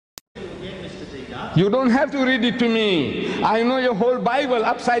You don't have to read it to me. I know your whole Bible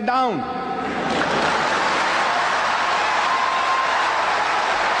upside down.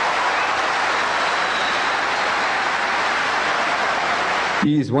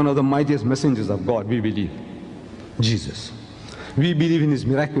 He is one of the mightiest messengers of God, we believe. Jesus. We believe in his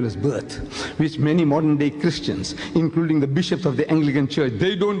miraculous birth, which many modern day Christians, including the bishops of the Anglican Church,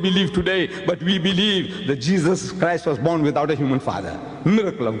 they don't believe today, but we believe that Jesus Christ was born without a human father.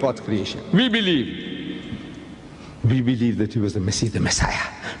 Miracle of God's creation. We believe. We believe that he was the Messiah,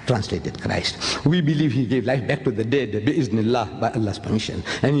 translated Christ. We believe he gave life back to the dead, bi'iznillah, by Allah's permission.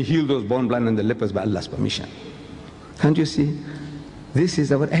 And he healed those born blind and the lepers by Allah's permission. Can't you see? This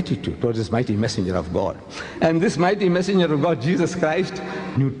is our attitude towards this mighty messenger of God. And this mighty messenger of God, Jesus Christ,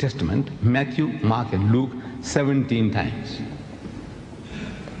 New Testament, Matthew, Mark and Luke, 17 times.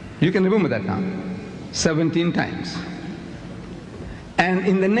 You can remember that now. 17 times. And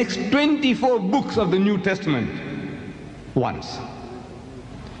in the next 24 books of the New Testament, once.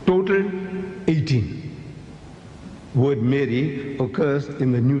 Total 18. Word Mary occurs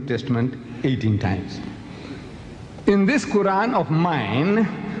in the New Testament 18 times. In this Quran of mine,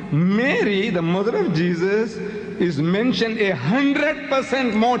 Mary, the mother of Jesus, is mentioned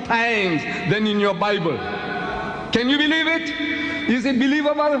 100% more times than in your Bible. Can you believe it? Is it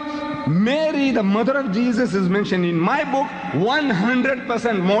believable? Mary, the mother of Jesus, is mentioned in my book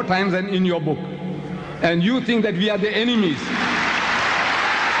 100% more times than in your book. And you think that we are the enemies.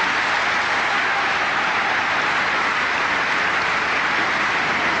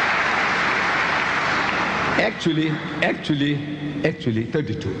 Actually 32.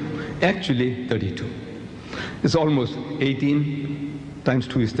 Actually 32. It's almost 18 times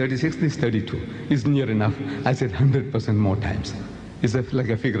 2 is 36, this is 32. It's near enough. I said 100% more times. It's like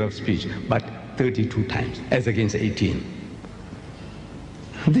a figure of speech, but 32 times as against 18.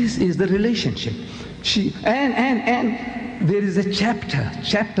 This is the relationship. And there is a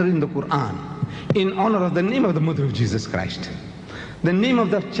chapter in the Quran in honor of the name of the mother of Jesus Christ. The name of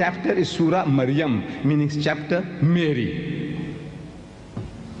the chapter is Surah Maryam, meaning chapter Mary.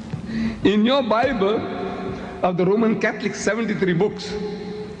 In your Bible of the Roman Catholic 73 books,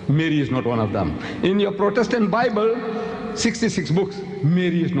 Mary is not one of them. In your Protestant Bible, 66 books,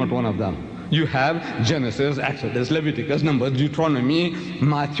 Mary is not one of them. You have Genesis, Exodus, Leviticus, Numbers, Deuteronomy,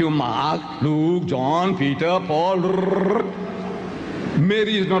 Matthew, Mark, Luke, John, Peter, Paul.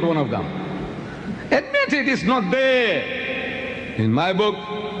 Mary is not one of them. Admit it is not there. In my book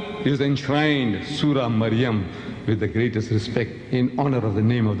is enshrined Surah Maryam with the greatest respect in honor of the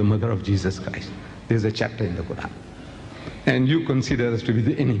name of the mother of Jesus Christ. There's a chapter in the Quran. And you consider us to be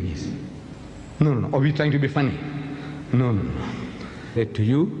the enemies. No. Are we trying to be funny? No. To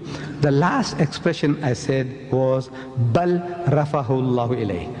you, the last expression I said was Bal rafahullahu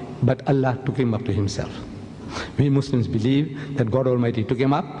ilayh, but Allah took him up to himself. We Muslims believe that God Almighty took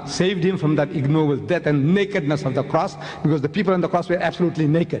him up, saved him from that ignoble death and nakedness of the cross, because the people on the cross were absolutely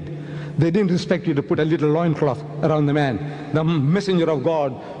naked. They didn't respect you to put a little loincloth around the man. The messenger of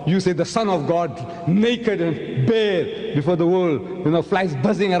God, you say the son of God, naked and bare before the world, flies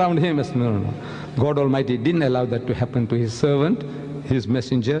buzzing around him. No. God Almighty didn't allow that to happen to his servant, his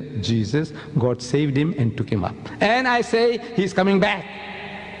messenger, Jesus. God saved him and took him up. And I say he's coming back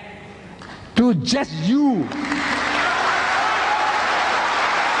to just you.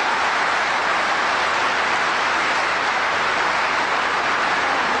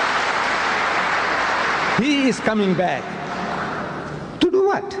 He is coming back. To do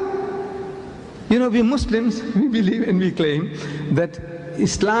what? We Muslims, we believe and we claim that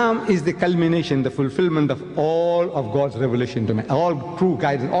Islam is the culmination, the fulfillment of all of God's revelation to man. All true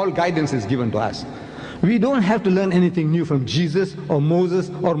guidance, all guidance is given to us. We don't have to learn anything new from Jesus or Moses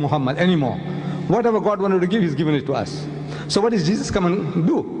or Muhammad anymore. Whatever God wanted to give, he's given it to us. So what is Jesus coming and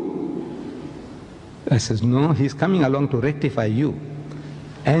do? I says, no, he's coming along to rectify you.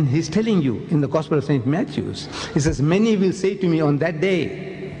 And he's telling you in the Gospel of St. Matthew, he says, many will say to me on that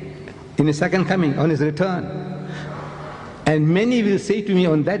day, in his second coming, on his return, and many will say to me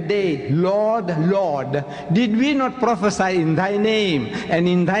on that day, Lord, Lord, did we not prophesy in thy name, and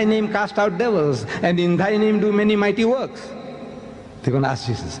in thy name cast out devils, and in thy name do many mighty works? They're going to ask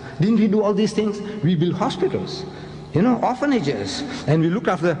Jesus, didn't we do all these things? We built hospitals, orphanages, and we looked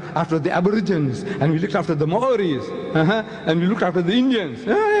after the Aborigines, and we looked after the Maoris, and we looked after the Indians.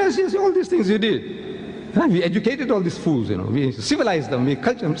 Yes, all these things you did. We educated all these fools, we civilized them, we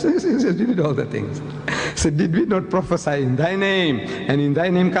cultured them, we did all the things. So did we not prophesy in thy name, and in thy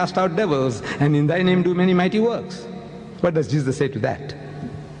name cast out devils, and in thy name do many mighty works? What does Jesus say to that?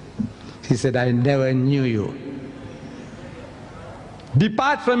 He said, I never knew you.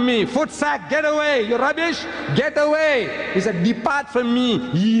 Depart from me, foot sack, get away, you're rubbish, get away. He said, depart from me,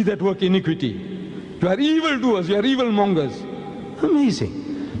 ye that work iniquity. You are evildoers, you are evil mongers.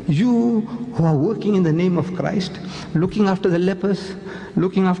 Amazing. You who are working in the name of Christ, looking after the lepers,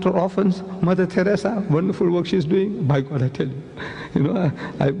 looking after orphans, Mother Teresa, wonderful work she's doing. By God, I tell you,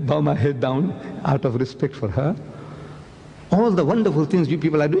 I bow my head down out of respect for her. All the wonderful things you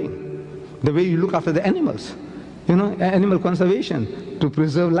people are doing. The way you look after the animals. Animal conservation to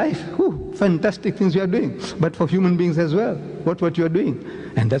preserve life. Ooh, fantastic things you are doing. But for human beings as well, what you are doing.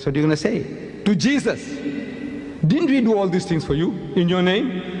 And that's what you're going to say to Jesus. Didn't we do all these things for you in your name?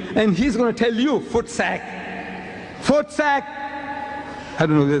 And he's going to tell you, foot sack. Foot sack. I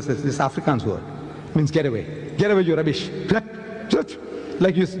don't know, this Afrikaans word. Means get away. Get away, you rubbish.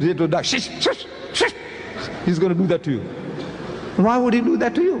 Like you did to dog. He's going to do that to you. Why would he do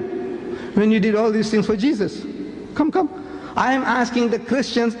that to you when you did all these things for Jesus? Come. I am asking the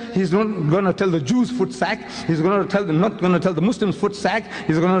Christians. He's not going to tell the Jews foot sack. He's not going to tell the Muslims foot sack.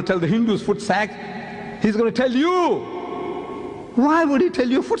 He's going to tell the Hindus foot sack. He's going to tell you. Why would he tell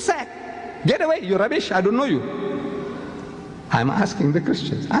you foot sack? Get away, you rubbish, I don't know you. I'm asking the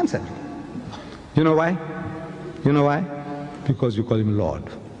Christians. Answer. You know why? Because you call him Lord.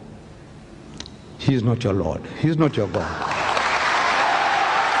 He is not your Lord. He is not your God.